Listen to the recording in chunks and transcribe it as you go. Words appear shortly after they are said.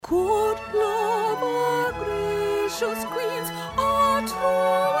Good love, our gracious queens, our true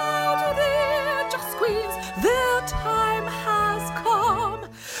and just queens, their time has come.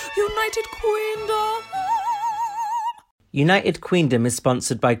 United Queendom. United Queendom is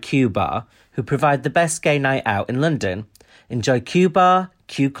sponsored by Q Bar, who provide the best gay night out in London. Enjoy Q Bar,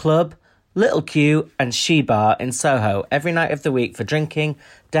 Q Club, Little Q and She Bar in Soho every night of the week for drinking,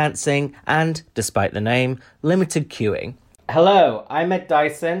 dancing and, despite the name, limited queuing. Hello, I'm Ed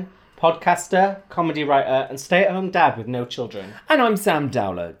Dyson, podcaster, comedy writer and stay-at-home dad with no children. And I'm Sam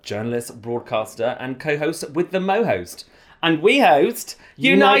Dowler, journalist, broadcaster and co-host with the Mo Host. And we host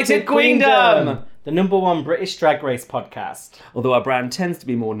United Queendom! The #1 British Drag Race podcast. Although our brand tends to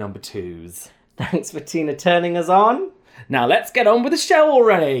be more number twos. Thanks for Tina turning us on. Now let's get on with the show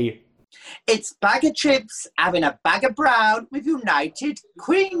already. It's Bag of Chips having a bag of brown with United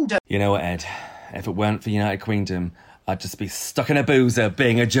Queendom. You know what, Ed? If it weren't for United Queendom, I'd just be stuck in a boozer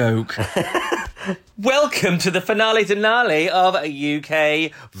being a joke. Welcome to the finale of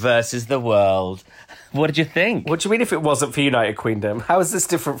UK versus the world. What did you think? What do you mean if it wasn't for United Queendom? How is this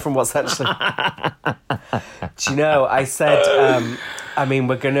different from what's actually... Do you know, I said,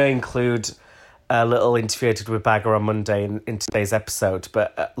 we're going to include a little interview I did with Bagger on Monday in today's episode,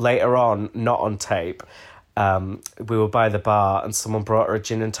 but later on, not on tape, we were by the bar and someone brought her a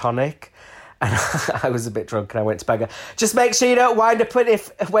gin and tonic. And I was a bit drunk and I went to Bagger, just make sure you don't wake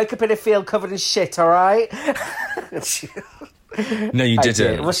up in a field covered in shit, all right? No, you didn't.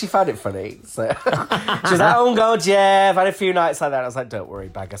 Did. Well, she found it funny. So she was like, oh, God, yeah, I've had a few nights like that. I was like, don't worry,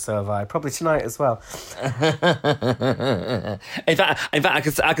 Bagger, so have I. Probably tonight as well. In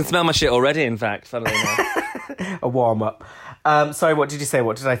fact, I can smell my shit already, in fact, funnily enough. A warm-up. Sorry, what did you say?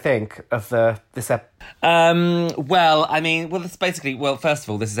 What did I think of this episode? This basically... Well, first of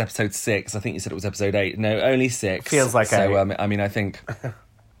all, this is episode 6. I think you said it was episode 8. No, only 6. Feels like 8. So, I think...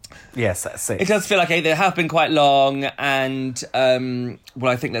 Yes, that's 6. It does feel like they have been quite long, and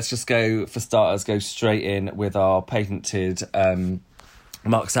I think let's just go straight in with our patented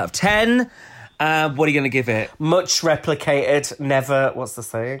marks out of 10. What are you going to give it? Much replicated, never. What's the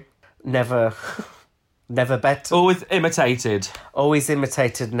saying? Never better. Always imitated. Always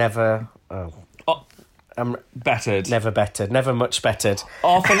imitated, never. Bettered. Never bettered. Never much bettered.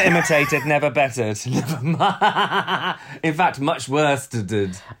 Often imitated, never bettered. In fact, much worse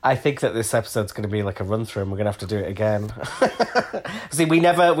did. I think that this episode's going to be like a run through, and we're going to have to do it again. See, we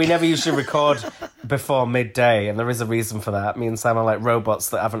never usually record before midday, and there is a reason for that. Me and Sam are like robots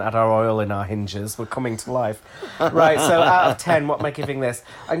that haven't had our oil in our hinges. We're coming to life. Right. So out of 10, what am I giving this?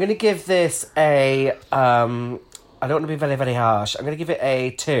 I'm going to give this a. I don't want to be very, very harsh. I'm going to give it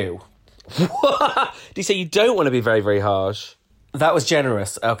a 2. What? Do you say you don't want to be very, very harsh? That was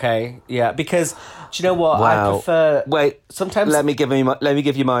generous, okay? Yeah, because do you know what? Wow. I prefer. Wait, sometimes. Let me give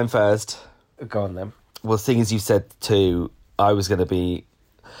you mine first. Go on then. Well, seeing as you said 2, I'm going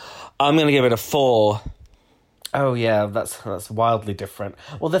to give it a 4. Oh yeah, that's wildly different.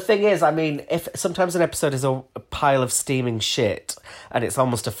 Well, the thing is, if sometimes an episode is a pile of steaming shit and it's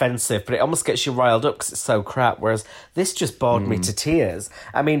almost offensive, but it almost gets you riled up because it's so crap, whereas this just bored me to tears.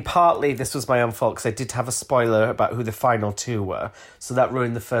 Partly this was my own fault because I did have a spoiler about who the final 2 were, so that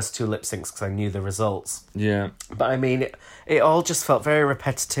ruined the first 2 lip syncs because I knew the results. Yeah. But it all just felt very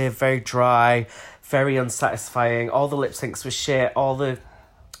repetitive, very dry, very unsatisfying. All the lip syncs were shit.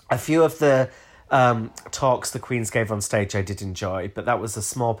 A few of the talks the queens gave on stage I did enjoy, but that was a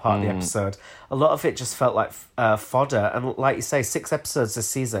small part of the episode. A lot of it just felt like fodder, and like you say, 6 episodes this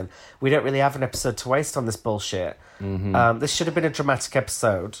season. We don't really have an episode to waste on this bullshit. This should have been a dramatic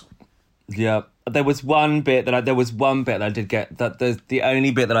episode. Yeah, there was one bit that I did get. That the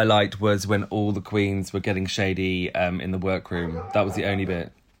only bit that I liked was when all the queens were getting shady in the workroom. That was the only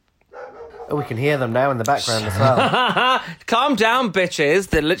bit. Oh, we can hear them now in the background as well. Calm down, bitches.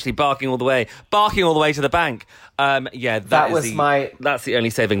 They're literally barking all the way to the bank. That's the only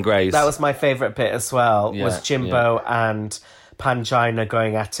saving grace. That was my favourite bit as well, was Jimbo and Pangina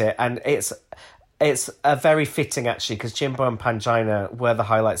going at it. And it's a very fitting, actually, because Jimbo and Pangina were the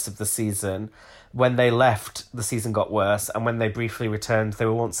highlights of the season. When they left, the season got worse, and when they briefly returned, they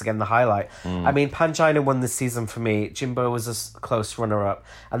were once again the highlight. Pangina won this season for me. Jimbo was a close runner-up,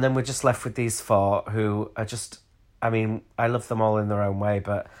 and then we're just left with these 4 who are just... I love them all in their own way,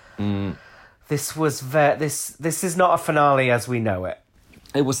 but this was this is not a finale as we know it.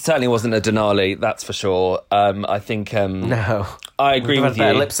 It certainly wasn't a Denali, that's for sure. I think... no. I agree with you.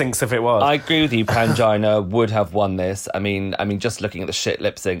 Better lip syncs if it was. I agree with you. Pangina would have won this. Just looking at the shit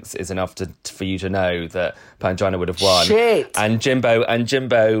lip syncs is enough for you to know that Pangina would have won. Shit. And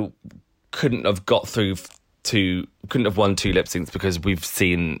Jimbo couldn't have got through won 2 lip syncs because we've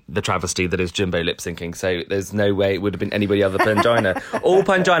seen the travesty that is Jimbo lip syncing. So there's no way it would have been anybody other than Pangina. All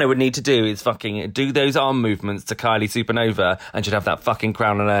Pangina would need to do is fucking do those arm movements to Kylie Supernova, and she'd have that fucking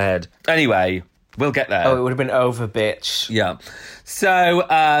crown on her head. Anyway, we'll get there. Oh, it would have been over, bitch. Yeah. So,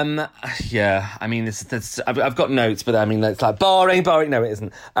 yeah, I mean, I've got notes, but I mean, it's like boring. No, it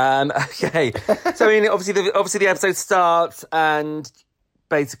isn't. Okay. So, I mean, obviously the episode starts, and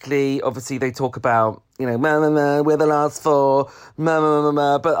basically, obviously, they talk about, you know, we're the last 4,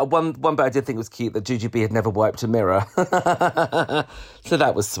 But one bit I did think was cute, that Jujubee had never wiped a mirror. So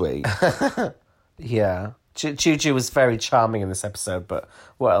that was sweet. Yeah. Juju was very charming in this episode, but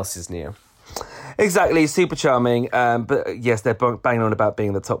what else is new? Exactly, super charming. But yes, they're banging on about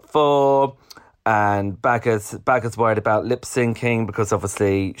being the top 4. And Bagger's worried about lip syncing because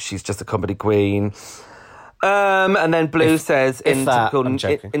obviously she's just a comedy queen. And then Blue says, in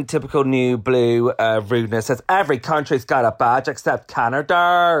typical new Blue rudeness, says, every country's got a badge except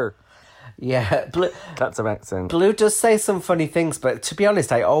Canada. Yeah, that's her accent. Blue does say some funny things, but to be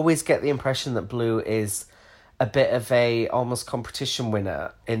honest, I always get the impression that Blue is a bit of a almost competition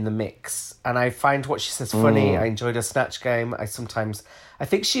winner in the mix. And I find what she says funny. I enjoyed her Snatch Game. I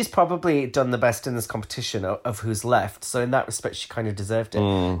think she's probably done the best in this competition of who's left. So in that respect, she kind of deserved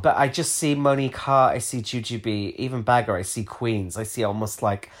it. But I just see Monique Hart, I see Jujubee, even Bagger, I see queens. I see almost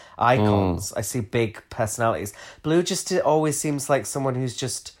like icons. I see big personalities. Blue just always seems like someone who's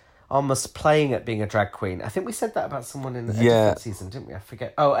just almost playing at being a drag queen. I think we said that about someone in a different season, didn't we? I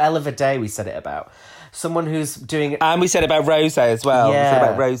forget. Oh, Ella Day we said it about. Someone who's doing it. And we said about Rosé as well. Yeah. We said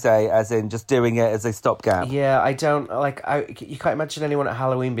about Rosé as in just doing it as a stopgap. Yeah, I don't, you can't imagine anyone at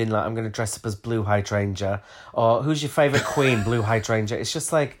Halloween being like, I'm going to dress up as Blue Hydrangea. Or, who's your favourite queen? Blue Hydrangea. It's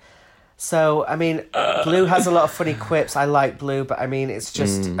just like, so, I mean, Blue has a lot of funny quips. I like Blue, but I mean, it's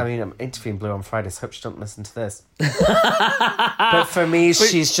just, I mean, I'm interviewing Blue on Friday, so I hope she don't listen to this. But for me,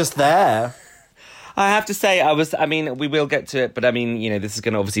 she's just there. I have to say, we will get to it, but I mean, you know, this is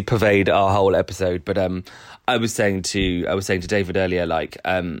going to obviously pervade our whole episode. But I was saying to David earlier, like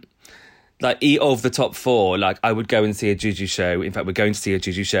of the top 4, like I would go and see a Juju show. In fact, we're going to see a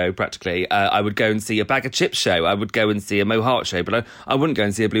Juju show practically. I would go and see a Bag of Chips show. I would go and see a Mo Hart show, but I wouldn't go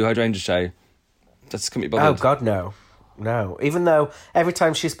and see a Blue Hydrangea show. Just couldn't be bothered. Oh God, no. No, even though every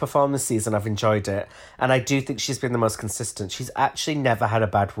time she's performed this season, I've enjoyed it. And I do think she's been the most consistent. She's actually never had a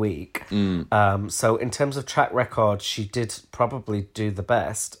bad week. So in terms of track record, she did probably do the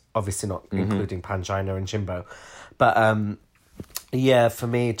best. Obviously not including Pangina and Jimbo. But yeah, for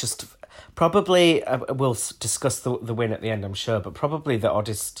me, just probably, we'll discuss the win at the end, I'm sure, but probably the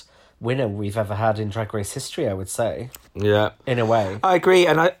oddest winner we've ever had in Drag Race history, I would say. Yeah. In a way. I agree,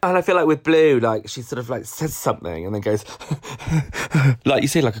 and I feel like with Blue, like, she sort of, like, says something and then goes, like, you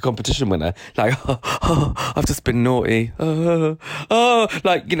see, like a competition winner, like, I've just been naughty,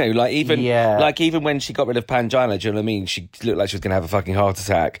 like, you know, like, even when she got rid of Pangina, do you know what I mean? She looked like she was going to have a fucking heart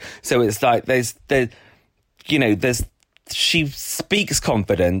attack. So it's like, she speaks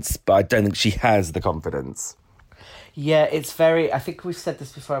confidence, but I don't think she has the confidence. Yeah, it's very... I think we've said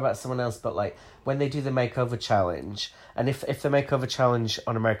this before about someone else, but, like, when they do the makeover challenge, and if the makeover challenge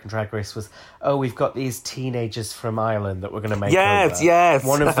on American Drag Race was, we've got these teenagers from Ireland that we're going to make over. Yes.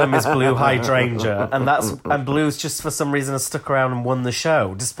 One of them is Blue Hydrangea, and Blue's just for some reason has stuck around and won the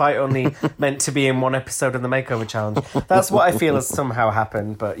show, despite only meant to be in one episode of the makeover challenge. That's what I feel has somehow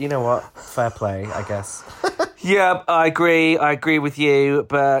happened, but you know what? Fair play, I guess. Yeah, I agree with you,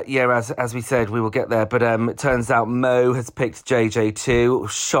 but yeah, as we said, we will get there. But it turns out Mo has picked JJ2.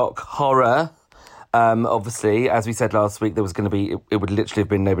 Shock, horror. Obviously, as we said last week, there was going to be, it would literally have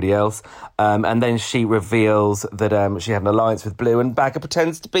been nobody else. And then she reveals that she had an alliance with Blue, and Bagger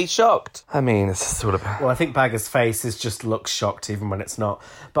pretends to be shocked. I mean, it's sort of... Well, I think Bagger's face just looks shocked even when it's not.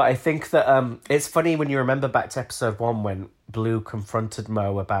 But I think that it's funny when you remember back to episode 1 when Blue confronted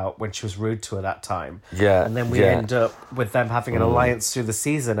Mo about when she was rude to her that time. Yeah. And then we end up with them having an alliance through the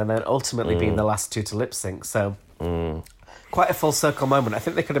season and then ultimately being the last 2 to lip sync. So quite a full circle moment. I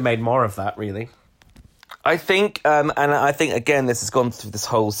think they could have made more of that, really. I think, and I think, again, this has gone through this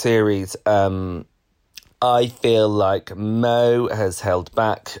whole series. I feel like Mo has held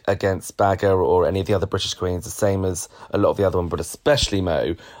back against Bagger or any of the other British queens, the same as a lot of the other ones, but especially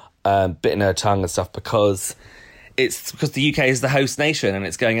Mo, bitten her tongue and stuff because the UK is the host nation and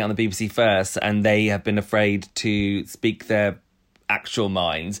it's going out on the BBC first, and they have been afraid to speak their actual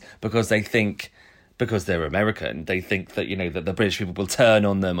minds because they think, because they're American, they think that, you know, that the British people will turn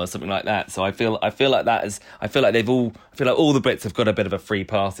on them or something like that. So I feel like all the Brits have got a bit of a free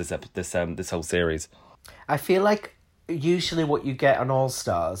pass this whole series. I feel like usually what you get on All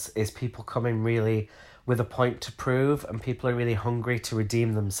Stars is people coming really with a point to prove, and people are really hungry to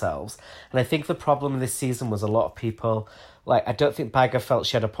redeem themselves. And I think the problem this season was a lot of people, like, I don't think Bagger felt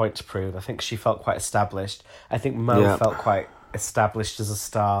she had a point to prove. I think she felt quite established. I think Mo felt quite established as a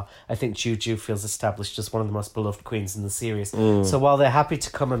star. I think Juju feels established as one of the most beloved queens in the series. So while they're happy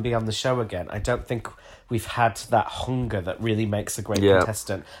to come and be on the show again, I don't think we've had that hunger that really makes a great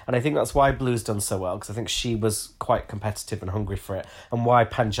contestant. And I think that's why Blue's done so well, because I think she was quite competitive and hungry for it, and why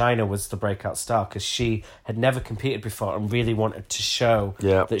Pangina was the breakout star, because she had never competed before and really wanted to show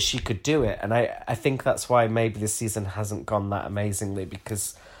that she could do it. And I think that's why maybe this season hasn't gone that amazingly,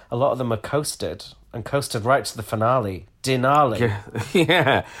 because a lot of them are coasted right to the finale. Denali.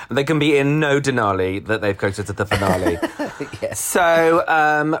 Yeah. They can be in no Denali that they've coasted to the finale. Yes.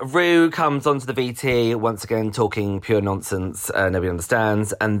 So, Rue comes onto the VT, once again talking pure nonsense, nobody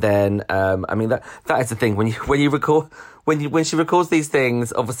understands. And then, I mean, that is the thing. When she records these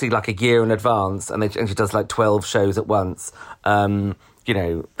things, obviously like a year in advance, and she does like 12 shows at once, you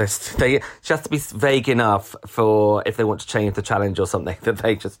know, she has to be vague enough for if they want to change the challenge or something, that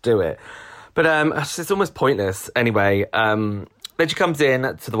they just do it. But it's almost pointless. Anyway, then she comes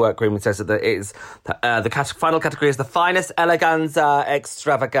in to the workroom and says that it is the final category is the finest eleganza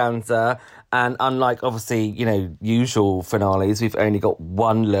extravaganza. And unlike, obviously, you know, usual finales, we've only got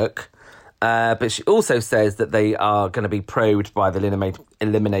one look. But she also says that they are going to be probed by the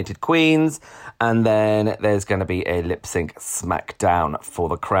eliminated queens. And then there's going to be a lip sync smackdown for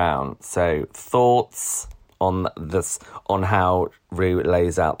the crown. So thoughts on this, on how Rue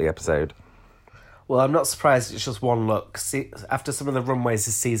lays out the episode? Well, I'm not surprised it's just one look. See, after some of the runways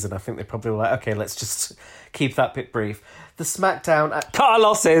this season, I think they probably were like, okay, let's just keep that bit brief. The SmackDown... Cut our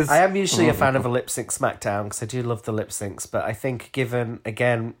losses! I am usually a fan of a lip-sync SmackDown, because I do love the lip-syncs, but I think given,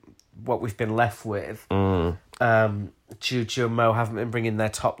 again, what we've been left with, Juju and Mo haven't been bringing their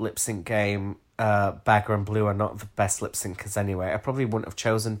top lip-sync game. Bagger and Blue are not the best lip-syncers anyway. I probably wouldn't have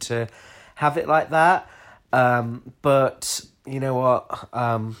chosen to have it like that. But... you know what?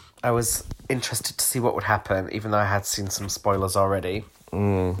 I was interested to see what would happen, even though I had seen some spoilers already.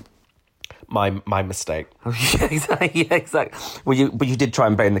 My mistake. Yeah, exactly. Well, you did try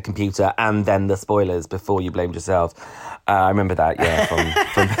and blame the computer and then the spoilers before you blamed yourself. I remember that, yeah,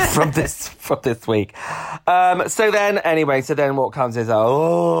 from this week. So then what comes is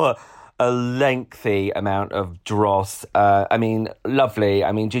a lengthy amount of dross. I mean, lovely.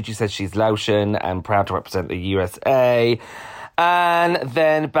 I mean, Juju says she's Laotian and proud to represent the USA. And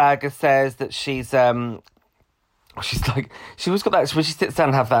then Bagger says that she's like, she always got that, when she sits down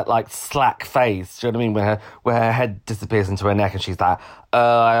and have that, like, slack face, do you know what I mean, where her head disappears into her neck and she's like,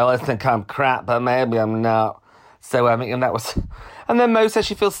 I always think I'm crap, but maybe I'm not. So, and that was... And then Mo says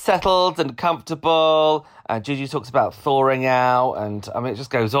she feels settled and comfortable, and Juju talks about thawing out, and, I mean, it just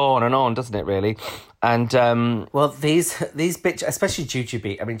goes on and on, doesn't it, really? And, well, these bitch, especially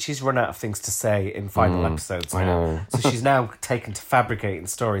Jujubee, I mean, she's run out of things to say in final episodes now. I know. So she's now taken to fabricating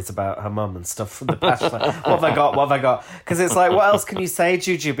stories about her mum and stuff from the past. Like, what have I got? Because it's like, what else can you say,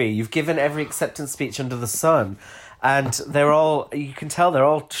 Jujubee? You've given every acceptance speech under the sun. And you can tell they're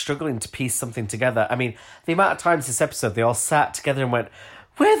all struggling to piece something together. I mean, the amount of times this episode, they all sat together and went,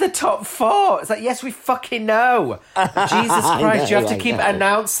 we're the top 4. It's like, yes, we fucking know. Jesus Christ, you have to keep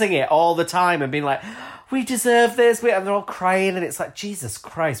announcing it all the time and being like, we deserve this. And they're all crying, and it's like, Jesus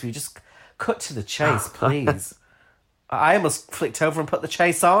Christ, we just cut to the chase, please. I almost flicked over and put the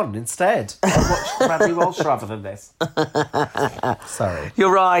chase on instead. I watched Bradley Walsh rather than this. Sorry.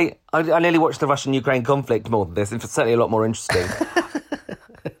 You're right. I nearly watched the Russian-Ukraine conflict more than this. It's certainly a lot more interesting.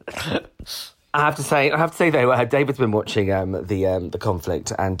 I have to say though, David's been watching the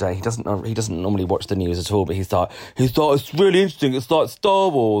conflict, and he doesn't normally watch the news at all. But he thought it's really interesting. It's like Star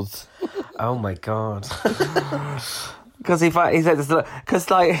Wars. Oh my God. Because he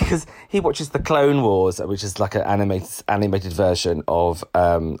watches the Clone Wars, which is like an animated version of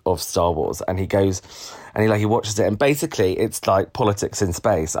Star Wars, and he goes and he watches it, and basically it's like politics in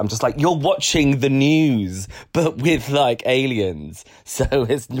space. I'm just like, you're watching the news, but with like aliens, so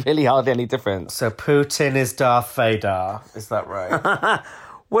it's really hardly any different. So Putin is Darth Vader, is that right?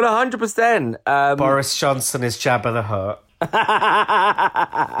 Well, 100%. Boris Johnson is Jabba the Hutt.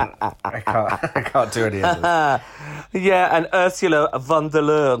 I can't do any of this. Yeah, and Ursula von der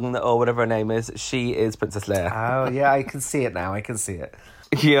Leyen, or whatever her name is, she is Princess Leia. Oh, yeah, I can see it now. I can see it.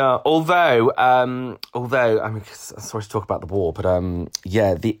 Yeah, although, I mean, I'm sorry to talk about the war, but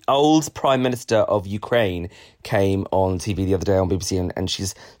yeah, the old Prime Minister of Ukraine came on TV the other day on BBC, and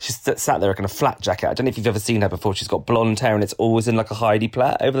she's sat there like in a flat jacket. I don't know if you've ever seen her before. She's got blonde hair, and it's always in like a Heidi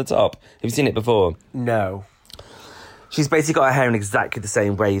plait over the top. Have you seen it before? No. She's basically got her hair in exactly the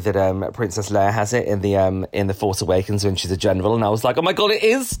same way that Princess Leia has it in the Force Awakens when she's a general, and I was like, oh my god, it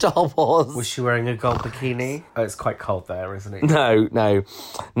is Star Wars. Was she wearing a gold bikini? Oh, it's quite cold there, isn't it? No,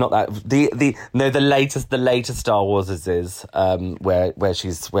 not that. The latest Star Wars is where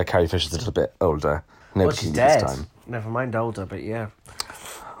Carrie Fisher's a little bit older. No, well, she's dead. This time. Never mind older, but yeah.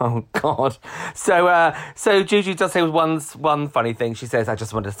 Oh God! So Juju does say one funny thing. She says, "I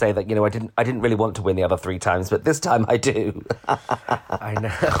just wanted to say that I didn't really want to win the other 3 times, but this time I do." I know.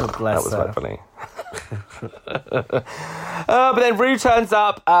 Bless that was quite funny. But then Rue turns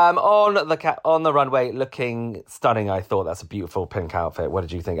up on the runway, looking stunning. I thought that's a beautiful pink outfit. What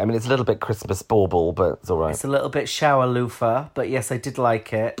did you think? I mean, it's a little bit Christmas bauble, but it's all right. It's a little bit shower loofah, but yes, I did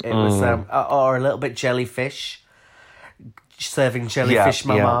like it. It was or a little bit jellyfish. Serving jellyfish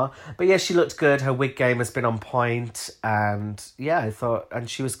mama. But yeah, she looked good. Her wig game has been on point. And yeah, I thought... And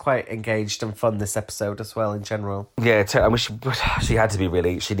she was quite engaged and fun this episode as well, in general. Yeah, I wish she had to be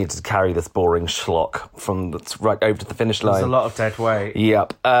really... She needed to carry this boring schlock from right over to the finish line. There's a lot of dead weight.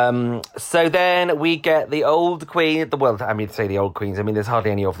 Yep. So then we get the old queen... say the old queens. I mean, there's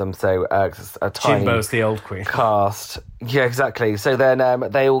hardly any of them, so a tiny... Jimbo's the old queen. Cast. Yeah, exactly. So then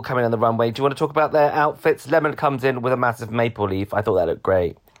they all come in on the runway. Do you want to talk about their outfits? Lemon comes in with a massive maple leaf. I thought that looked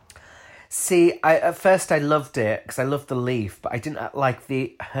great. See, at first I loved it because I loved the leaf, but I didn't like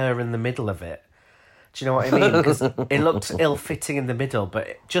her in the middle of it. Do you know what I mean? Because it looked ill-fitting in the middle,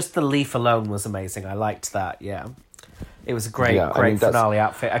 but just the leaf alone was amazing. I liked that, yeah. It was a great finale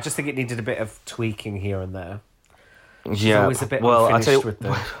outfit. I just think it needed a bit of tweaking here and there. She's always a bit unfinished with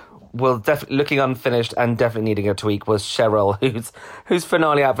them. Well, definitely looking unfinished and definitely needing a tweak was Cheryl, whose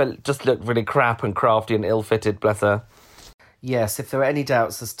finale outfit just looked really crap and crafty and ill-fitted, bless her. Yes, if there were any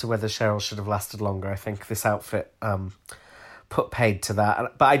doubts as to whether Cheryl should have lasted longer, I think this outfit put paid to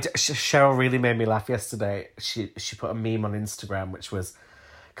that. But Cheryl really made me laugh yesterday. She put a meme on Instagram, which was...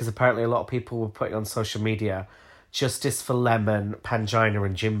 Because apparently a lot of people were putting on social media... Justice for Lemon, Pangina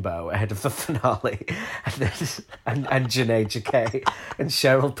and Jimbo ahead of the finale. And Janae Jacquet. And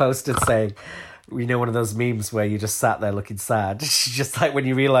Cheryl posted saying... one of those memes where you just sat there looking sad. She's just like when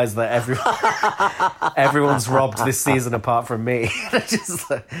you realise that everyone's robbed this season apart from me.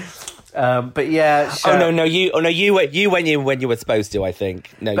 But yeah. You went in when you were supposed to. I think.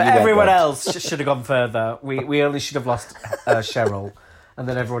 No, but everyone else should have gone further. We only should have lost Cheryl, and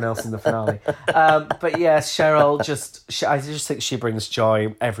then everyone else in the finale. But yeah, Cheryl I just think she brings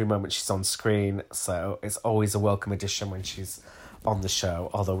joy every moment she's on screen. So it's always a welcome addition when she's on the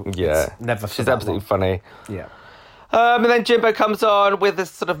show, although it's never... She's absolutely funny. Yeah. And then Jimbo comes on with this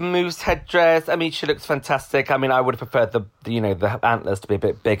sort of moose headdress. I mean, she looks fantastic. I mean, I would have preferred the antlers to be a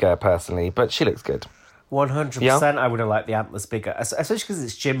bit bigger, personally, but she looks good. 100%, I would have liked the antlers bigger, especially because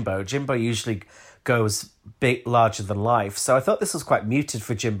it's Jimbo. Jimbo usually goes big, larger than life, so I thought this was quite muted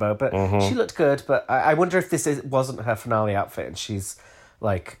for Jimbo, but she looked good. But I wonder if this wasn't her finale outfit and she's,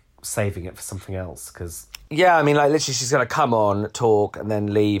 saving it for something else, because... Yeah, I mean, literally, she's going to come on, talk, and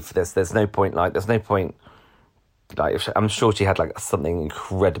then leave. There's no point, I'm sure she had, something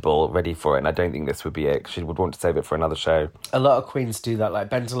incredible ready for it, and I don't think this would be it. She would want to save it for another show. A lot of queens do that. Like,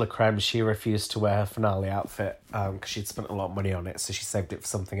 Bendela Creme, she refused to wear her finale outfit because she'd spent a lot of money on it, so she saved it for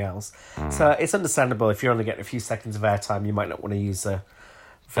something else. So it's understandable. If you're only getting a few seconds of airtime, you might not want to use a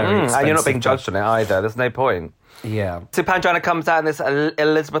very expensive... And you're not being judged on it either. There's no point. Yeah. So Pangina comes out in this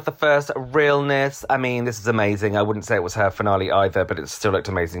Elizabeth I realness. I mean, this is amazing. I wouldn't say it was her finale either, but it still looked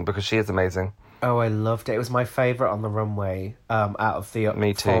amazing because she is amazing. Oh, I loved it. It was my favourite on the runway out of the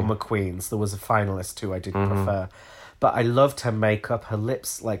former queens. There was a finalist who I did prefer. But I loved her makeup. Her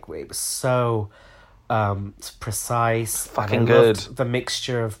lips, it was so precise. Fucking good. Loved the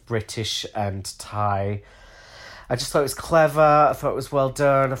mixture of British and Thai. I just thought it was clever. I thought it was well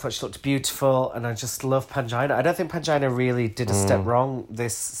done. I thought she looked beautiful. And I just love Pangina. I don't think Pangina really did a step wrong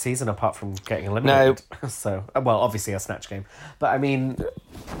this season apart from getting eliminated. No. So, well, obviously a Snatch Game. But, I mean,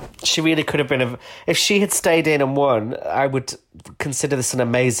 she really could have been... If she had stayed in and won, I would consider this an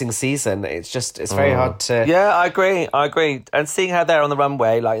amazing season. It's very hard to... Yeah, I agree. And seeing her there on the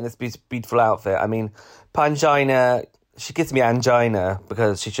runway, in this beautiful outfit, I mean, Pangina... She gives me angina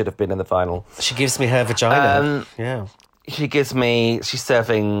because she should have been in the final. She gives me her vagina. Yeah. She's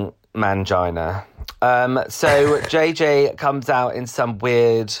serving mangina. So JJ comes out in some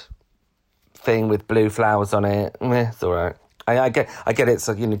weird thing with blue flowers on it. It's all right. I get it.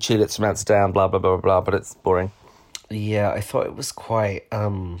 So, tulips from Amsterdam, blah, blah, blah, blah, but it's boring. Yeah, I thought it was quite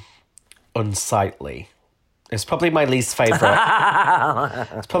unsightly. It's probably my least favourite. I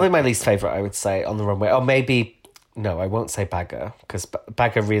would say, on the runway. Or maybe... No, I won't say Bagger, because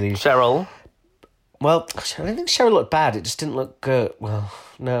Bagger really... Cheryl? Well, I don't think Cheryl looked bad. It just didn't look good. Well,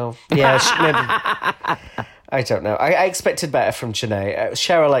 no. Yeah, maybe... I don't know. I expected better from Janae.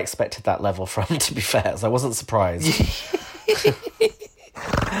 Cheryl, I expected that level from, to be fair, so I wasn't surprised.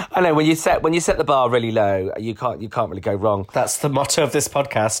 I know, when you set the bar really low, you can't really go wrong. That's the motto of this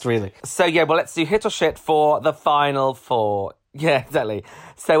podcast, really. So, yeah, well, let's do hit or shit for the final four. Yeah, exactly.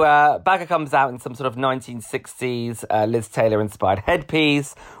 So, Bagger comes out in some sort of 1960s Liz Taylor-inspired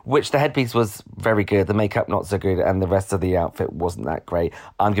headpiece, which the headpiece was very good, the makeup not so good, and the rest of the outfit wasn't that great.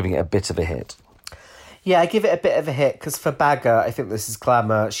 I'm giving it a bit of a hit. Yeah, I give it a bit of a hit because for Bagger, I think this is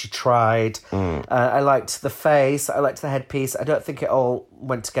glamour. She tried. I liked the face. I liked the headpiece. I don't think it all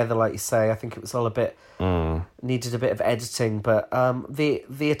went together like you say. I think it was all a bit... needed a bit of editing, but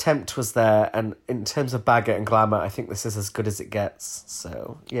the attempt was there. And in terms of Bagger and glamour, I think this is as good as it gets.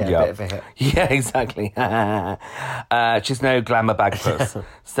 So, yeah, a bit of a hit. Yeah, exactly. She's no glamour bagpuss.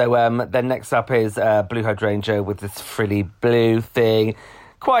 So then next up is Blue Hydrangea with this frilly blue thing.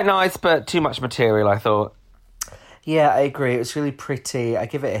 Quite nice, but too much material, I thought. Yeah, I agree. It was really pretty. I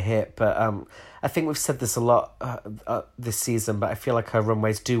give it a hit, but I think we've said this a lot this season, but I feel like her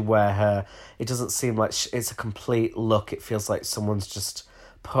runways do wear her. It doesn't seem like it's a complete look. It feels like someone's just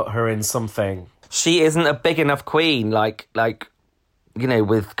put her in something. She isn't a big enough queen, like you know,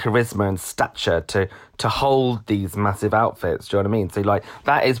 with charisma and stature to hold these massive outfits. Do you know what I mean? So, like,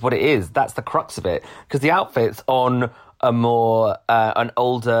 that is what it is. That's the crux of it. Because the outfits on a more an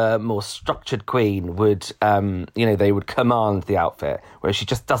older, more structured queen would, they would command the outfit, whereas she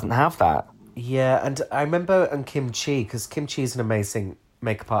just doesn't have that. Yeah, and I remember on Kim Chi, because Kim Chi is an amazing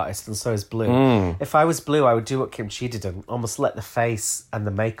makeup artist, and so is Blue. If I was Blue, I would do what Kim Chi did and almost let the face and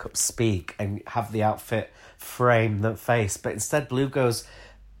the makeup speak and have the outfit frame the face. But instead, Blue goes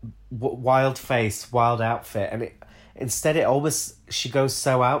wild face, wild outfit, and instead, she goes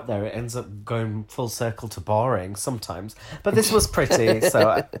so out there, it ends up going full circle to boring sometimes. But this was pretty,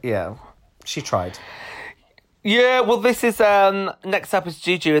 so yeah, she tried. Yeah, well, this is, next up is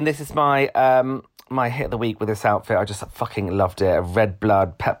Juju, and this is my my hit of the week with this outfit. I just fucking loved it. A red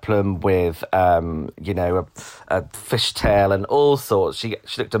blood peplum with, a fishtail and all sorts. She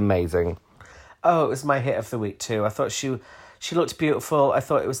looked amazing. Oh, it was my hit of the week too. I thought she looked beautiful. I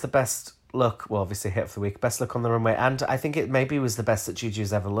thought it was the best look, well, obviously hit of the week, best look on the runway, and I think it maybe was the best that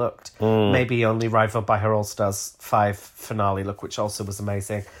Juju's ever looked. Maybe only rivaled by her All Stars 5 finale look, which also was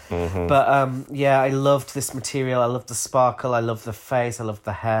amazing. But I loved this material. I loved the sparkle. I loved the face. I loved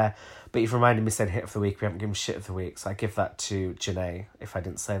the hair. But you've reminded me saying hit of the week. We haven't given shit of the week, so I give that to Janae if I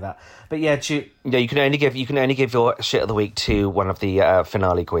didn't say that. But yeah, you can only give your shit of the week to one of the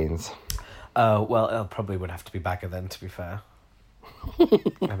finale queens. Oh well, it probably would have to be Bagger then, to be fair.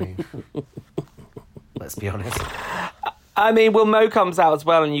 I mean, let's be honest. I mean, well, Mo comes out as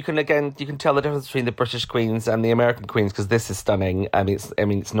well, and you can tell the difference between the British queens and the American queens, because this is stunning.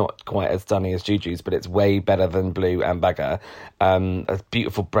 It's not quite as stunning as Juju's, but it's way better than Blue and Bagger. A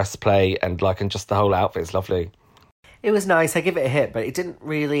beautiful breastplate and just the whole outfit is lovely. It was nice. I give it a hit, but it didn't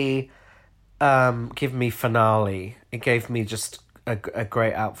really give me finale. It gave me just a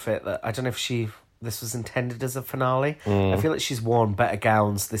great outfit that I don't know if this was intended as a finale. I feel like she's worn better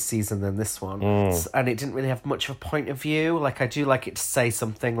gowns this season than this one. And it didn't really have much of a point of view. Like, I do like it to say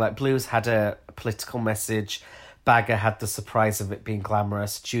something. Like, Blue's had a political message. Bagger had the surprise of it being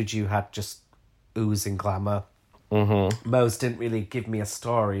glamorous. Juju had just oozing glamour. Mo's didn't really give me a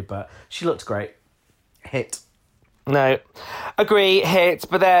story, but she looked great. Hit. No, agree, hit,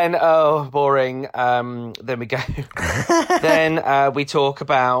 but then, boring. Then we go. Then we talk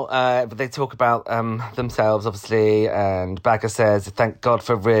about, they talk about themselves, obviously, and Bagger says, thank God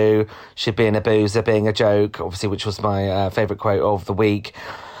for Rue, she being a boozer, being a joke, obviously, which was my favourite quote of the week.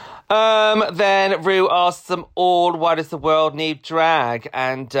 Then Rue asks them all, why does the world need drag?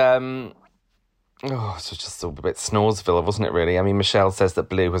 And, it was just a bit Snoresville, wasn't it, really? I mean, Michelle says that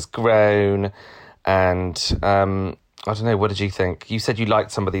Blue has grown. And I don't know, what did you think? You said you liked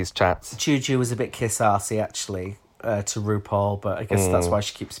some of these chats. Juju was a bit kiss-arsey, actually, to RuPaul, but I guess that's why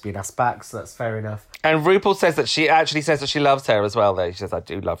she keeps being asked back, so that's fair enough. And RuPaul says that she loves her as well, though. She says, I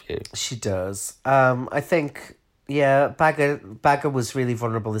do love you. She does. I think, Bagger was really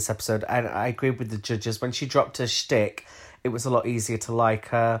vulnerable this episode, and I agree with the judges. When she dropped her shtick, it was a lot easier to like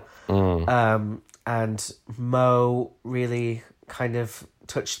her. And Mo really kind of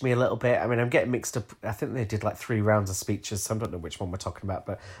touched me a little bit. I mean, I'm getting mixed up. I think they did 3 rounds of speeches, so I don't know which one we're talking about.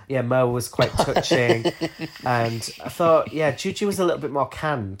 But yeah, Mo was quite touching. And I thought, Juju was a little bit more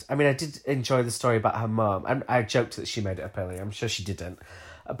canned. I mean, I did enjoy the story about her mum. And I joked that she made it up earlier. I'm sure she didn't.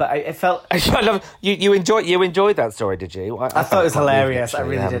 But it felt... I love you enjoyed that story, did you? I thought it was hilarious. I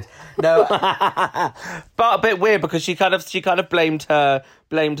really did. No, but a bit weird because she kind of blamed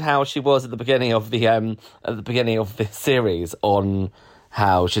how she was at the beginning of the series on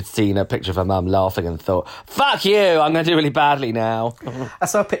how she'd seen a picture of her mum laughing and thought, fuck you, I'm going to do really badly now. I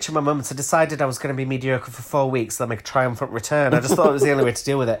saw a picture of my mum and so decided I was going to be mediocre for 4 weeks, then make a triumphant return. I just thought it was the only way to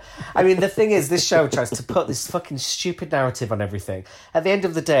deal with it. I mean, the thing is, this show tries to put this fucking stupid narrative on everything. At the end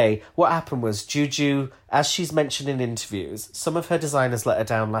of the day, what happened was Juju, as she's mentioned in interviews, some of her designers let her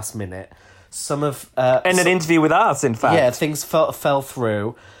down last minute. Some of... in an interview with us, in fact. Yeah, things fell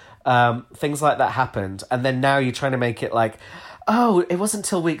through. Things like that happened. And then now you're trying to make it like... Oh, it wasn't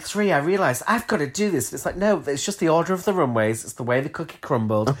till week 3 I realised I've got to do this. It's like, no, it's just the order of the runways. It's the way the cookie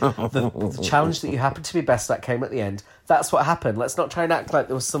crumbled. The challenge that you happened to be best at came at the end. That's what happened. Let's not try and act like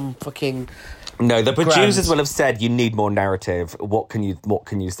there was some fucking... No, the producers will have said you need more narrative. What can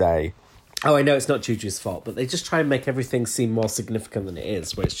you say? Oh, I know it's not Juju's fault, but they just try and make everything seem more significant than it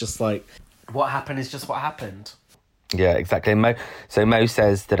is, where it's just like, what happened is just what happened. Yeah, exactly. Mo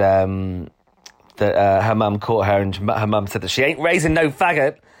says that... that her mum caught her and her mum said that she ain't raising no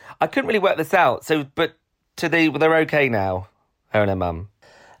faggot. I couldn't really work this out. So, but they're okay now, her and her mum.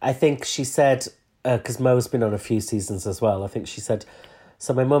 I think she said, because Mo's been on a few seasons as well, I think she said,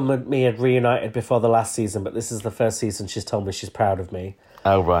 so my mum and me had reunited before the last season, but this is the first season she's told me she's proud of me.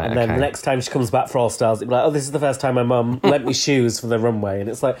 Oh, right, and then okay. the next time she comes back for All Stars, it'll be like, oh, this is the first time my mum lent me shoes for the runway. And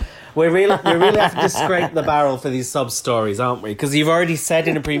it's like, we really have to scrape the barrel for these sub stories, aren't we? Because you've already said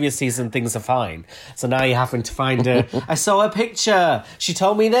in a previous season things are fine. So now you're having to find I saw a picture. She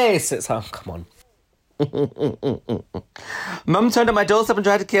told me this. It's like, oh, come on. Mum turned at my doorstep and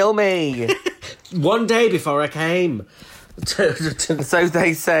tried to kill me. One day before I came. So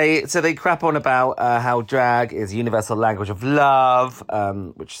they crap on about how drag is a universal language of love,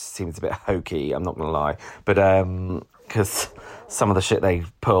 which seems a bit hokey, I'm not going to lie, but because some of the shit they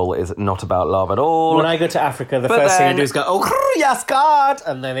pull is not about love at all. When I go to Africa, the first thing I do is go, oh, yes, God,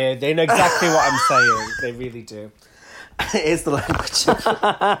 and then they know exactly what I'm saying. They really do. It is the language.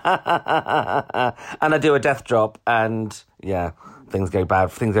 And I do a death drop, and yeah, things go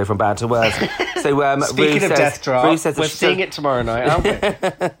from bad to worse. So speaking of death drop, we're seeing it tomorrow night, aren't we?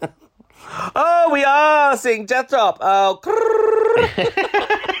 Oh, we are seeing Death Drop. Oh,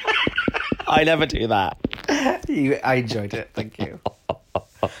 I never do that. I enjoyed it. Thank you.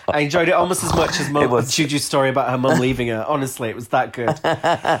 I enjoyed it almost as much as Juju's story about her mum leaving her. Honestly, it was that good.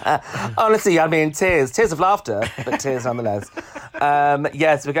 Honestly, I mean, tears of laughter, but tears nonetheless.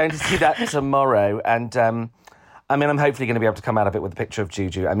 Yes, we're going to see that tomorrow, and I mean, I'm hopefully going to be able to come out of it with a picture of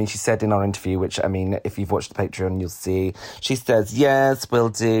Juju. I mean, she said in our interview, which, I mean, if you've watched the Patreon, you'll see, she says, yes, we'll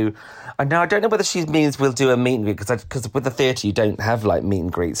do... I don't know whether she means we'll do a meet and greet, because with the theatre, you don't have, like, meet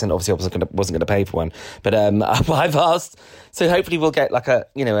and greets, and obviously I wasn't going to pay for one. But I've asked, so hopefully we'll get, like, a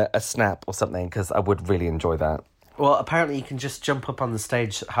snap or something, because I would really enjoy that. Well, apparently you can just jump up on the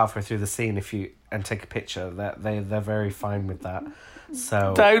stage halfway through the scene and take a picture. They're very fine with that.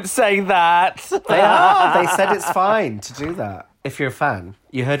 So don't say that. They are. They said it's fine to do that. If you're a fan,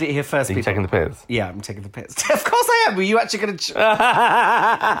 you heard it here first. Are you taking the piss? Yeah, I'm taking the piss. Of course I am. Were you actually going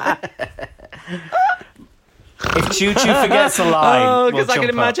to? If Juju forgets a line, because I can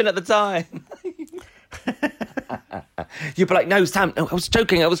imagine at the time. You'd be like, no, Sam, no, I was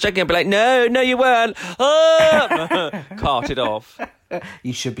joking. I'd be like, no, you weren't. Carted off.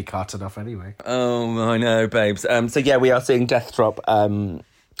 You should be carted off anyway. Oh, I know, babes. So yeah, we are seeing Death Drop on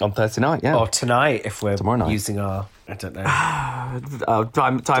Thursday night, yeah. Or tonight, if we're using our, I don't know.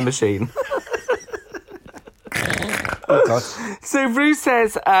 Time machine. Oh, God. So Rue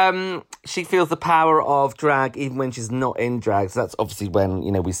says she feels the power of drag even when she's not in drag. So that's obviously when,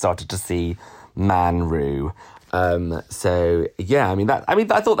 we started to see Man Rue. So yeah,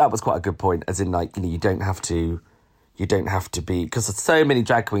 I thought that was quite a good point, as in, like, you don't have to be, because so many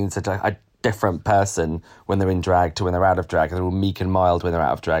drag queens are a different person when they're in drag to when they're out of drag. They're all meek and mild when they're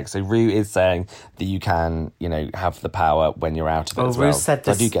out of drag. So Rue is saying that you can, have the power when you're out of it as well. Rue said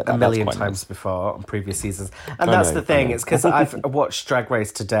this a million times before on previous seasons. And that's the thing, it's because I've watched Drag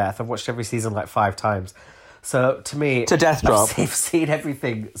Race to death. I've watched every season like 5 times. So to me... To Death Drop. I've seen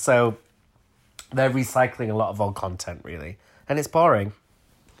everything. So they're recycling a lot of old content, really. And it's boring.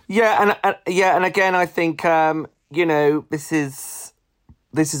 Yeah, and again, I think... this is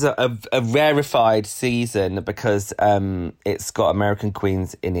this is a rarefied season because it's got American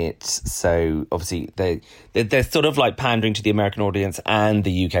queens in it. So obviously they're sort of like pandering to the American audience and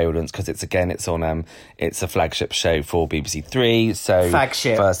the UK audience because it's a flagship show for BBC Three. So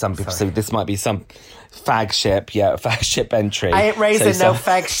flagship for some people, so this might be some flagship entry. I ain't raising no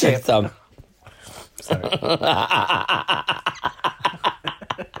flagship. Sorry.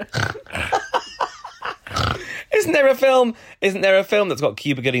 Isn't there a film that's got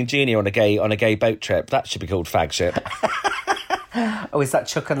Cuba Gooding Jr. on a gay boat trip? That should be called Flagship. Oh, is that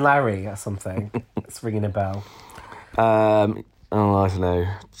Chuck and Larry or something? It's ringing a bell. I don't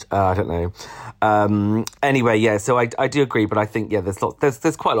know. Anyway, yeah. So I do agree, but I think there's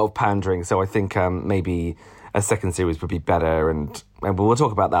quite a lot of pandering. So I think maybe a second series would be better, and we'll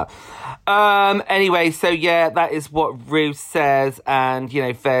talk about that. Anyway, so yeah, that is what Ruth says, and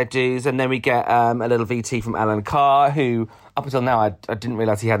fair dues, and then we get a little VT from Alan Carr, who up until now I didn't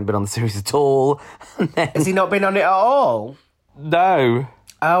realise he hadn't been on the series at all. Has he not been on it at all? No.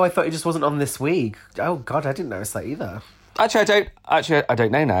 Oh, I thought he just wasn't on this week. Oh God, I didn't notice that either. Actually, I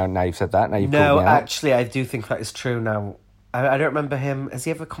don't know now. Now you've said that. Now you've called me out. Actually, I do think that is true now. I don't remember him. Has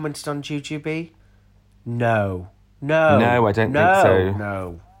he ever commented on Jujubee? No, I don't think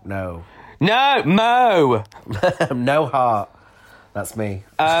so. No, Mo. No heart. That's me.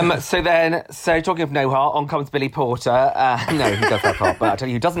 So talking of no heart, on comes Billy Porter. No, he does have heart, but I tell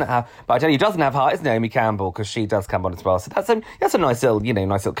you, who doesn't have heart is Naomi Campbell, because she does come on as well. So that's a nice little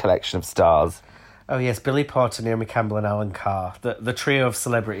collection of stars. Oh yes, Billy Porter, Naomi Campbell, and Alan Carr, the trio of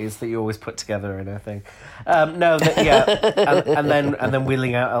celebrities that you always put together in a thing. And then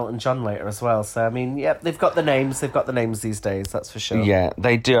wheeling out Elton John later as well. So I mean, yeah, they've got the names these days. That's for sure. Yeah,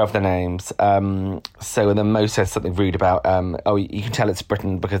 they do have the names. And then Mo says something rude about you can tell it's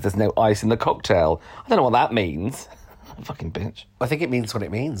Britain because there's no ice in the cocktail. I don't know what that means. Fucking bitch. I think it means what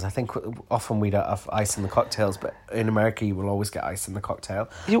it means. I think often we don't have ice in the cocktails, but in America you will always get ice in the cocktail.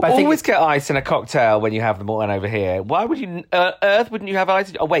 You always get ice in a cocktail when you have them all over here. Why would you... Earth, wouldn't you have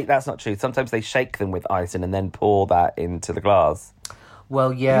ice? Oh, wait, that's not true. Sometimes they shake them with ice and then pour that into the glass.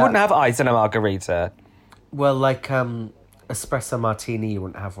 Well, yeah. You wouldn't have ice in a margarita. Well, like espresso martini, you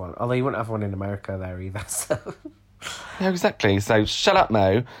wouldn't have one. Although you wouldn't have one in America there either, so... No, exactly. So shut up,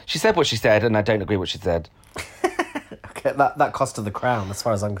 Mo. She said what she said, and I don't agree with what she said. Okay, that cost of the crown, as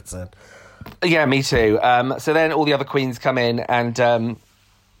far as I'm concerned. Yeah, me too. So then all the other queens come in, and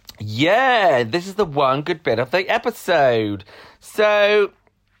this is the one good bit of the episode. So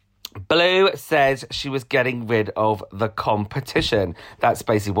Blue said she was getting rid of the competition. That's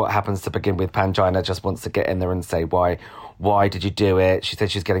basically what happens to begin with. Pangina just wants to get in there and say, why did you do it? She said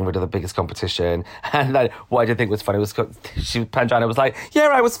she was getting rid of the biggest competition. And then what I did think was funny was Pangina was like, yeah,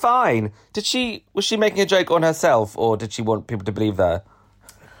 I was fine. Was she making a joke on herself, or did she want people to believe that?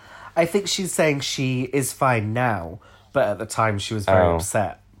 I think she's saying she is fine now, but at the time she was very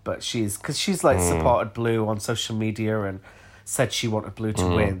upset. But because she's supported Blue on social media and said she wanted Blue to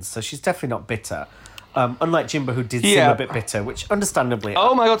win. So she's definitely not bitter. Unlike Jimbo, who did seem a bit bitter, which understandably...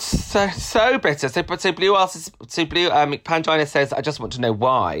 Oh my God, so bitter. So Blue Pangina says, I just want to know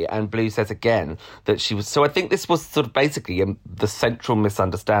why. And Blue says again that she was... So I think this was sort of basically the central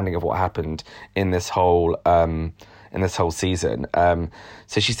misunderstanding of what happened in this whole season.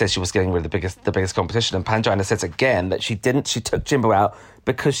 So she says she was getting rid of the biggest competition. And Pangina says again that she took Jimbo out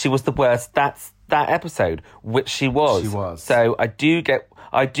because she was the worst. That's that episode, which she was. She was. So I do get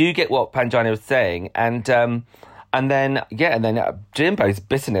what Pangina was saying, and then Jimbo's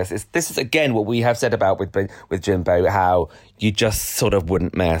bitterness this is again what we have said about with Jimbo, how you just sort of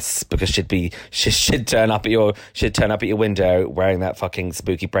wouldn't mess because she'd turn up at your window wearing that fucking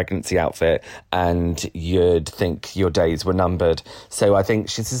spooky pregnancy outfit, and you'd think your days were numbered. So I think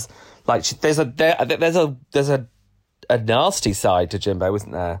there's a nasty side to Jimbo,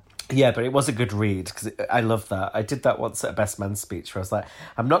 isn't there? Yeah, but it was a good read, because I love that. I did that once at a Best Man speech where I was like,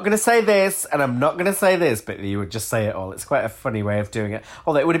 I'm not going to say this, and I'm not going to say this, but you would just say it all. It's quite a funny way of doing it.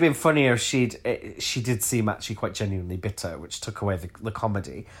 Although it would have been funnier if she did seem actually quite genuinely bitter, which took away the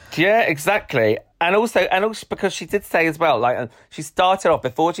comedy. Yeah, exactly. And also because she did say as well, she started off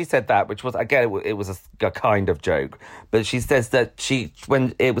before she said that, which was, again, it was a kind of joke. But she says that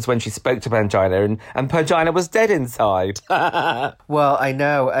when she spoke to Pangina and Pangina was dead inside. Well, I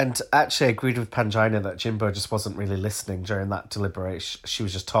know. And actually I agreed with Pangina that Jimbo just wasn't really listening during that deliberation. She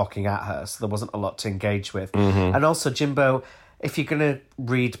was just talking at her, so there wasn't a lot to engage with. Mm-hmm. And also Jimbo, if you're going to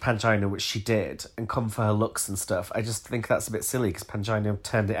read Pangina, which she did, and come for her looks and stuff, I just think that's a bit silly because Pangina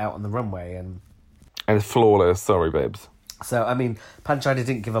turned it out on the runway and flawless, sorry, babes. So, I mean, Pangina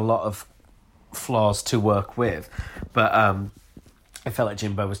didn't give a lot of flaws to work with, but I felt like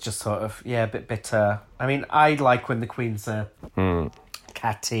Jimbo was just sort of, a bit bitter. I mean, I like when the queens are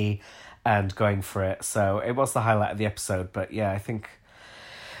catty and going for it. So it was the highlight of the episode. But yeah, I think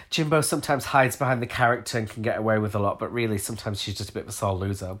Jimbo sometimes hides behind the character and can get away with a lot. But really, sometimes she's just a bit of a sore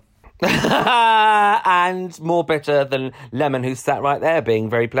loser. And more bitter than Lemon, who sat right there being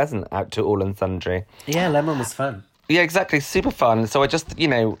very pleasant out to all and sundry. Yeah, Lemon was fun. Yeah, exactly. Super fun. So I just,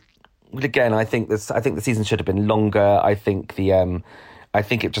 again, I think the season should have been longer. I think I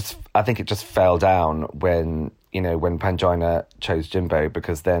think it just fell down when Pangina chose Jimbo,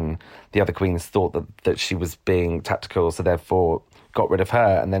 because then the other queens thought that she was being tactical, so therefore got rid of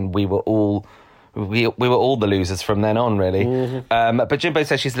her, and then we were all the losers from then on, really. Mm-hmm. But Jimbo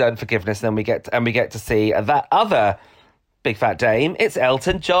says she's learned forgiveness, and then we get to see that other big fat dame. It's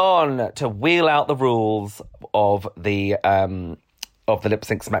Elton John to wheel out the rules of the Lip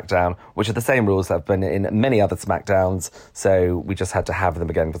Sync SmackDown, which are the same rules that have been in many other SmackDowns. So we just had to have them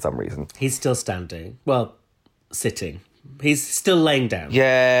again for some reason. He's still standing. Well, sitting. He's still laying down.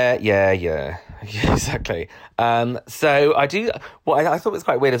 Yeah, exactly. So I do. What I thought was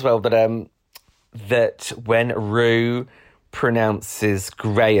quite weird as well that when Rue pronounces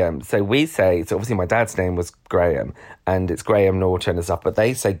Graham, so obviously my dad's name was Graham, and it's Graham Norton and stuff, but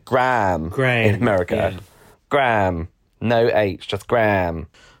they say Graham in America. Yeah. Graham, no H, just Graham.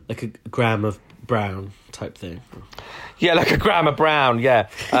 Like a gram of brown type thing. Yeah, like a gram of brown, yeah.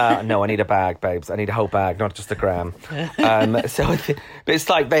 No, I need a bag, babes. I need a whole bag, not just a gram. But it's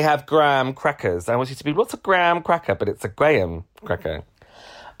like they have graham crackers. I want you to be, what's a graham cracker? But it's a Graham cracker.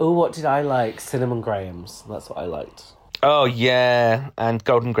 Oh, what did I like? Cinnamon Grahams. That's what I liked. Oh, yeah. And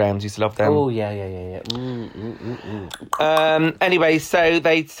Golden Grahams, used to love them. Oh, yeah. Anyway, so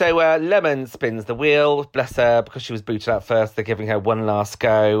Lemon spins the wheel, bless her, because she was booted out first. They're giving her one last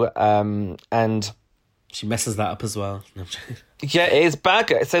go. And she messes that up as well. Yeah, it is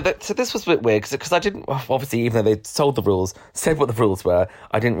Bagger. So this was a bit weird, because I didn't, obviously, even though they told the rules, said what the rules were,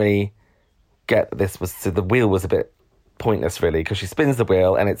 I didn't really get that this was, so the wheel was a bit pointless, really, because she spins the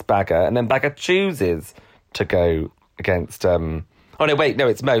wheel and it's Bagger, and then Bagger chooses to go against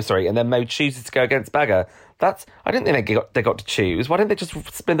it's Mo, sorry, and then Mo chooses to go against Bagger. I didn't think they got to choose. Why didn't they just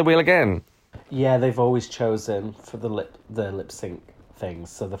spin the wheel again? Yeah, they've always chosen for the lip sync things,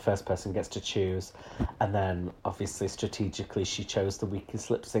 so the first person gets to choose, and then obviously strategically she chose the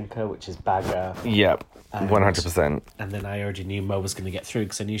weakest lip syncer, which is Bagger. Yep, 100%. And then I already knew Mo was going to get through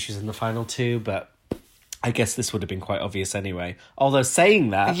because I knew she was in the final two, but I guess this would have been quite obvious anyway. Although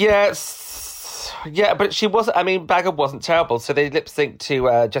saying that, yeah, but she wasn't. I mean, Bagger wasn't terrible. So they lip synced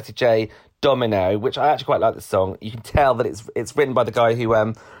to Jessie J, Domino, which I actually quite like the song. You can tell that it's written by the guy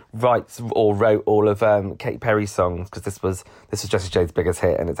who writes or wrote all of Katy Perry's songs, because this was Jessie J's biggest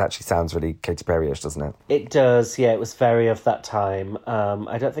hit, and it actually sounds really Katy Perry-ish, doesn't it? It does, yeah. It was very of that time.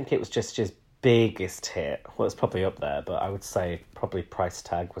 I don't think it was Jessie J's biggest hit. Well, it's probably up there, but I would say probably Price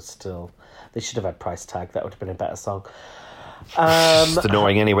Tag was still. They should have had Price Tag. That would have been a better song. Just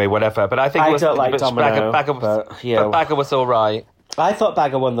annoying anyway, whatever. But I think I don't like Domino. Bagger was all right. I thought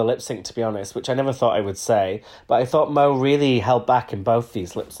Bagger won the lip sync, to be honest, which I never thought I would say. But I thought Mo really held back in both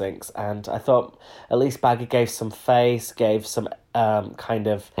these lip syncs, and I thought at least Bagger gave some face, gave some kind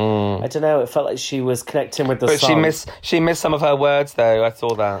of I don't know. It felt like she was connecting with the song. But she missed some of her words, though. I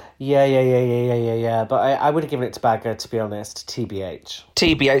saw that. Yeah. But I would have given it to Bagger, to be honest.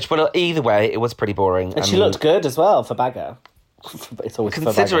 TBH. Well, either way, it was pretty boring. And she looked good as well for Bagger. It's always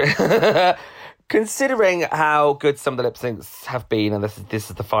considering how good some of the lip syncs have been, and this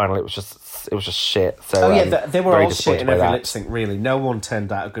is the final. It was just shit. So they were all shit in every lip sync. Really, no one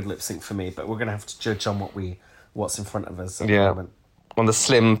turned out a good lip sync for me. But we're gonna have to judge on what's in front of us at the moment. On the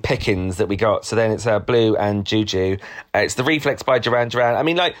slim pickings that we got. So then it's Blue and Juju. It's the Reflex by Duran Duran. I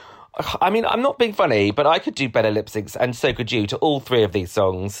mean, I'm not being funny, but I could do better lip syncs, and so could you, to all three of these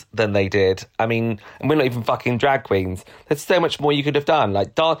songs than they did. I mean, and we're not even fucking drag queens. There's so much more you could have done,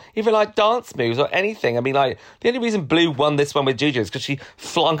 even dance moves or anything. I mean, the only reason Blue won this one with Juju is because she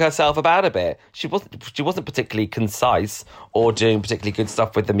flung herself about a bit. She wasn't particularly concise or doing particularly good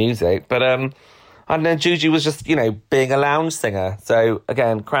stuff with the music, but and then Juju was just being a lounge singer. So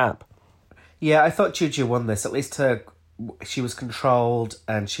again, crap. Yeah, I thought Juju won this. At least she was controlled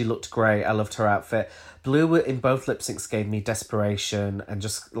and she looked great. I loved her outfit. Blue in both lip syncs gave me desperation and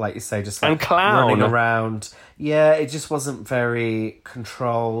just, like you say, just and clown running around. Yeah, it just wasn't very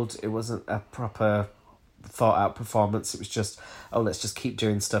controlled. It wasn't a proper thought out performance. It was just, let's just keep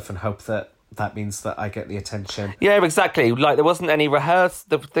doing stuff and hope that means that I get the attention. Yeah, exactly. There wasn't any rehearse.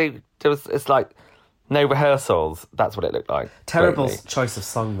 It's No rehearsals. That's what it looked like. Terrible Totally. choice of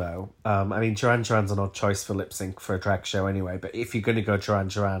song, though. I mean, Duran Duran's an odd choice for lip sync for a drag show anyway, but if you're going to go Duran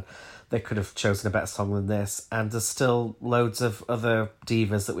Duran, they could have chosen a better song than this. And there's still loads of other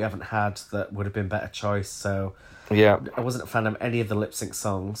divas that we haven't had that would have been better choice. So Yeah. I wasn't a fan of any of the lip sync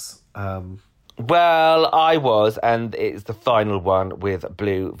songs. Well, I was, and it's the final one with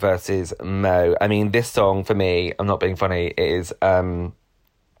Blue versus Mo. I mean, this song for me, I'm not being funny, is it's one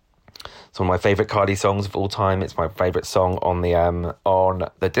of my favourite Cardi songs of all time. It's my favourite song on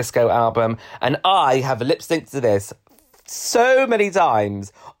the Disco album, and I have lip synced to this so many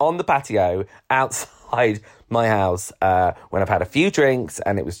times on the patio outside my house when I've had a few drinks,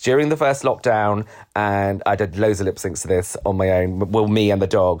 and it was during the first lockdown, and I did loads of lip syncs to this on my own, well, me and the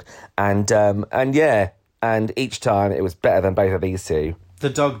dog, and each time it was better than both of these two. The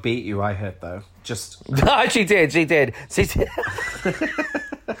dog beat you, I heard, though. Just... She did.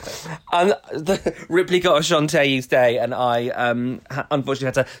 And Ripley got a Shantae You Stay, and I unfortunately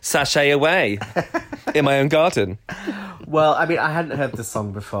had to sashay away in my own garden. Well, I mean, I hadn't heard this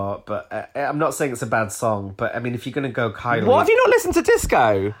song before, but I'm not saying it's a bad song, but I mean, if you're going to go Kylie... What, have you not listened to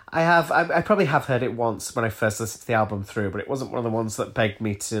Disco? I have. I probably have heard it once when I first listened to the album through, but it wasn't one of the ones that begged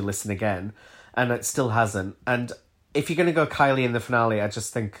me to listen again, and it still hasn't. And if you're going to go Kylie in the finale, I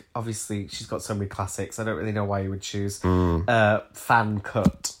just think, obviously, she's got so many classics. I don't really know why you would choose Fan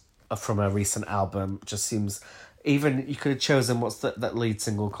Cut from a recent album. Just seems... Even you could have chosen what's that lead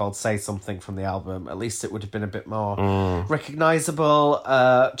single called Say Something from the album. At least it would have been a bit more recognisable.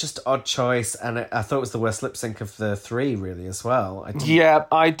 Just odd choice. And I thought it was the worst lip sync of the three, really, as well. Yeah,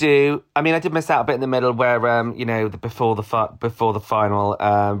 I do. I mean, I did miss out a bit in the middle where, before the final,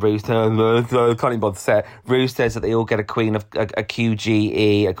 Rue, I can't even bother to say it. Rue says that they all get a queen of a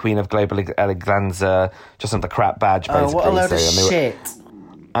QGE, a queen of Global Eleganza, just another crap badge, basically. Oh, what a load of shit.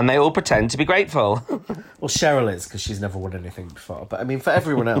 And they all pretend to be grateful. Well, Cheryl is, because she's never won anything before. But, I mean, for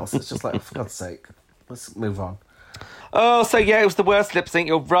everyone else, it's just like, for God's sake, let's move on. Oh, so yeah, it was the worst lip sync,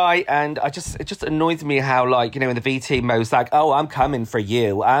 you're right. And it just annoys me how, like, in the VT, Mo's like, oh, I'm coming for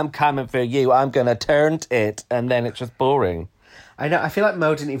you. I'm going to turn it. And then it's just boring. I know, I feel like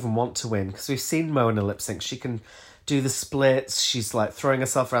Mo didn't even want to win, because we've seen Mo in a lip sync. She can do the splits. She's like throwing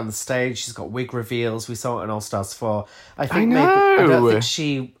herself around the stage. She's got wig reveals. We saw it in All Stars 4. I think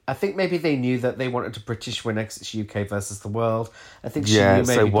maybe they knew that they wanted a British winner because it's UK versus the world. I think she knew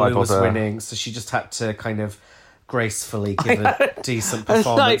maybe Blue was winning, so she just had to kind of gracefully give a decent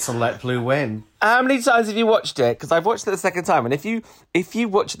performance and let Blue win. How many times have you watched it? Because I've watched it the second time, and if you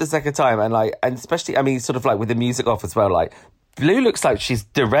watch it the second time, and especially, I mean, sort of like with the music off as well, like, Blue looks like she's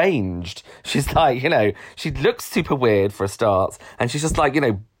deranged. She's like, she looks super weird for a start. And she's just like,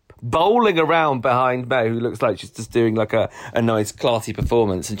 bowling around behind Mo, who looks like she's just doing like a nice classy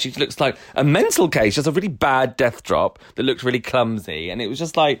performance. And she looks like a mental case. She has a really bad death drop that looked really clumsy. And it was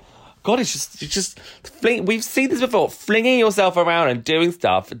just like, God, it's just we've seen this before. Flinging yourself around and doing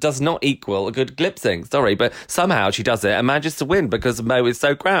stuff does not equal a good lip sync. Sorry, but somehow she does it and manages to win because Mo is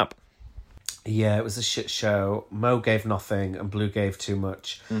so crap. Yeah, it was a shit show. Mo gave nothing and Blue gave too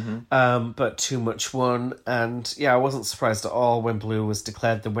much. But too much won. And yeah, I wasn't surprised at all when Blue was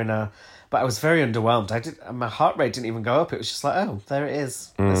declared the winner. But I was very underwhelmed. My heart rate didn't even go up. It was just like, oh, there it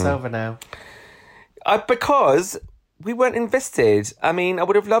is. It's over now. Because we weren't invested. I mean, I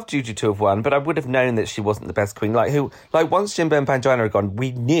would have loved Juju to have won, but I would have known that she wasn't the best queen. Once Jimbo and Pangina had gone,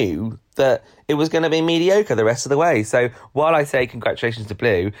 we knew that it was going to be mediocre the rest of the way. So while I say congratulations to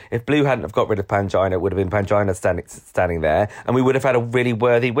Blue, if Blue hadn't have got rid of Pangina, it would have been Pangina standing there, and we would have had a really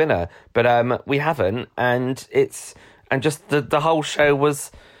worthy winner. But we haven't, and just the whole show was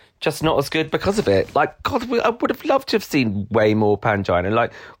just not as good because of it. Like, God, I would have loved to have seen way more Pangina,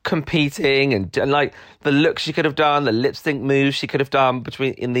 like, competing and like, the looks she could have done, the lip sync moves she could have done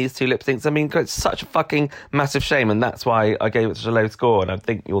in these two lip syncs. I mean, it's such a fucking massive shame, and that's why I gave it such a low score, and I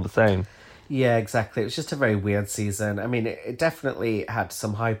think you're the same. Yeah, exactly. It was just a very weird season. I mean, it definitely had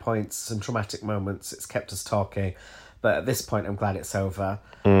some high points, some dramatic moments. It's kept us talking. But at this point, I'm glad it's over.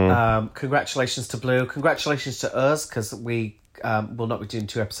 Congratulations to Blue. Congratulations to us, because we will not be doing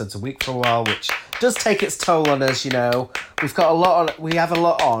 2 episodes a week for a while, which does take its toll on us, We've got a lot on. We have a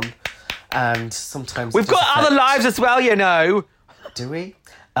lot on, and sometimes we've got other lives as well, Do we?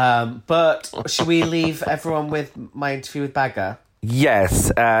 But should we leave everyone with my interview with Bagger?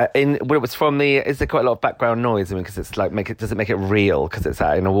 Yes, it was from the. Is there quite a lot of background noise? I mean, because it's like does it make it real? Because it's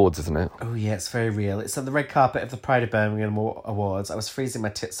in awards, isn't it? Oh yeah, it's very real. It's on the red carpet of the Pride of Birmingham Awards. I was freezing my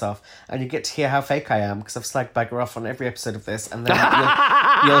tits off, and you get to hear how fake I am because I've slagged Bagger off on every episode of this, and then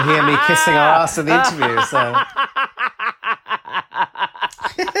you'll hear me kissing her ass in the interview. So.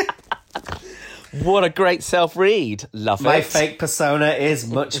 What a great self-read. Love My it. fake persona is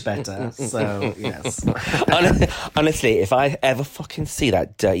much better, so yes. Honestly, if I ever fucking see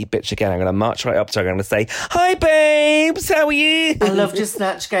that dirty bitch again, I'm going to march right up to her. I'm going to say, "Hi, babes, how are you?" I loved your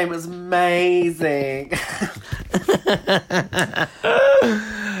Snatch game. It was amazing.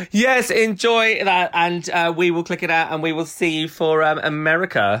 Yes, enjoy that, and we will click it out, and we will see you for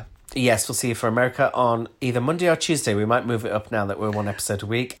America. Yes, we'll see you for America on either Monday or Tuesday. We might move it up now that we're one episode a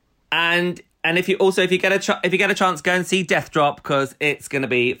week. And if you get a chance, go and see Death Drop, because it's going to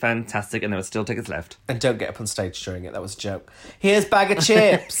be fantastic, and there are still tickets left. And don't get up on stage during it. That was a joke. Here's Bag of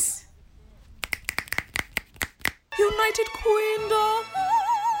Chips. United Queendom.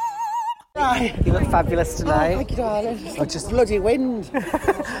 You look fabulous tonight. Oh, thank you, darling. Oh, just bloody wind.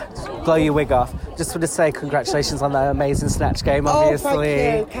 Blow your wig off. Just want to say congratulations on that amazing Snatch game, obviously.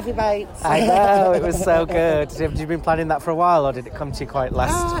 Oh, thank you. Kathy Bates. I know, it was so good. Have you been planning that for a while, or did it come to you quite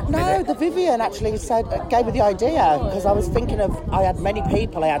last No, minute? the Vivian actually gave me the idea, because I was thinking I had many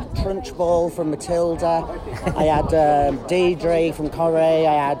people. I had Trunchbull from Matilda. I had Deirdre from Corrie.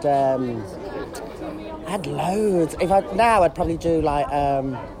 I had loads. I'd probably do like...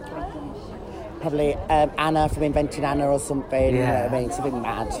 Probably Anna from Inventing Anna or something. Yeah. You know what I mean? Something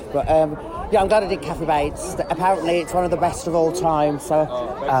mad. But I'm glad I did Kathy Bates. Apparently, it's one of the best of all time. So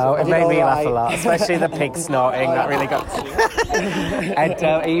it made me laugh a lot, especially the pig snorting. That really got. And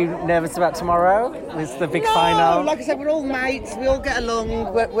are you nervous about tomorrow? It's the big final. Like I said, we're all mates. We all get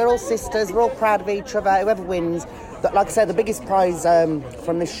along. We're all sisters. We're all proud of each other. Whoever wins. But like I said, the biggest prize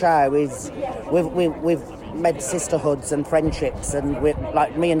from this show is we've made sisterhoods and friendships, and we're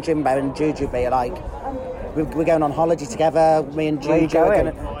like me and Jimbo and Jujubee, like we're going on holiday together. Me and Juju are going.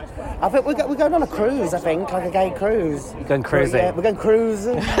 I think we're going on a cruise. I think like a gay cruise. You're going cruising. Yeah, we're going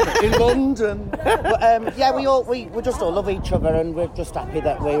cruising in London. But we just all love each other, and we're just happy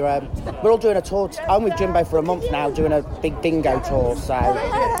that we're all doing a tour. I'm with Jimbo for a month now, doing a big dingo tour. So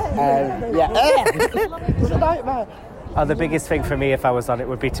it's a nightmare. Oh, the biggest thing for me if I was on it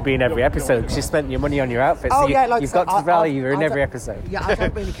would be to be in every episode, because you spent your money on your outfit. Oh, so yeah, like you've so got to rally. You're in every episode. Yeah, I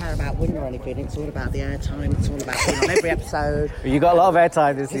don't really care about winning or anything. It's all about the airtime. It's all about being on every episode. You got a lot of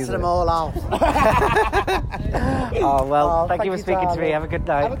airtime this Pissing season. them all off. Oh, well, thank you for speaking to me. Have a good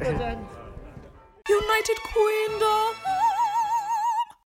night. Have a good day. United Queendom.